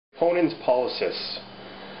Ponens pollicis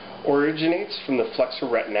originates from the flexor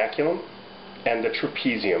retinaculum and the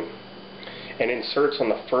trapezium and inserts on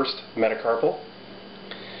the first metacarpal.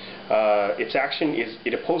 Its action is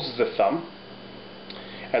it opposes the thumb,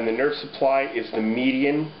 and the nerve supply is the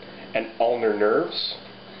median and ulnar nerves,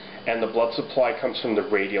 and the blood supply comes from the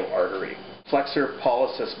radial artery. Flexor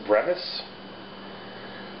pollicis brevis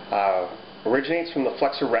originates from the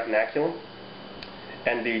flexor retinaculum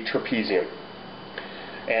and the trapezium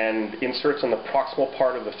and inserts on the proximal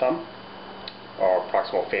part of the thumb, or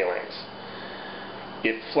proximal phalanx.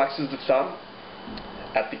 It flexes the thumb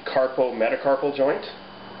at the carpo-metacarpal joint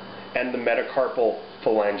and the metacarpal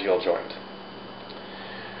phalangeal joint.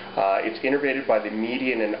 It's innervated by the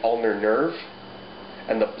median and ulnar nerve,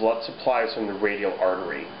 and the blood supplies from the radial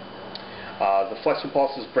artery. The flexor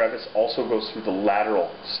pollicis brevis also goes through the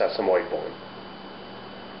lateral sesamoid bone.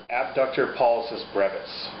 Abductor pollicis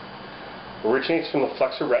brevis originates from the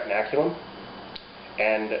flexor retinaculum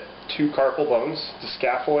and two carpal bones, the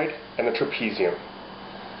scaphoid and the trapezium.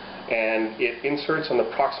 And it inserts on the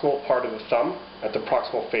proximal part of the thumb at the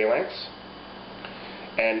proximal phalanx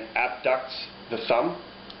and abducts the thumb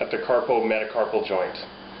at the carpo-metacarpal joint,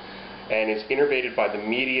 and is innervated by the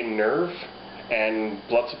median nerve and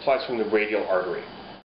blood supplies from the radial artery.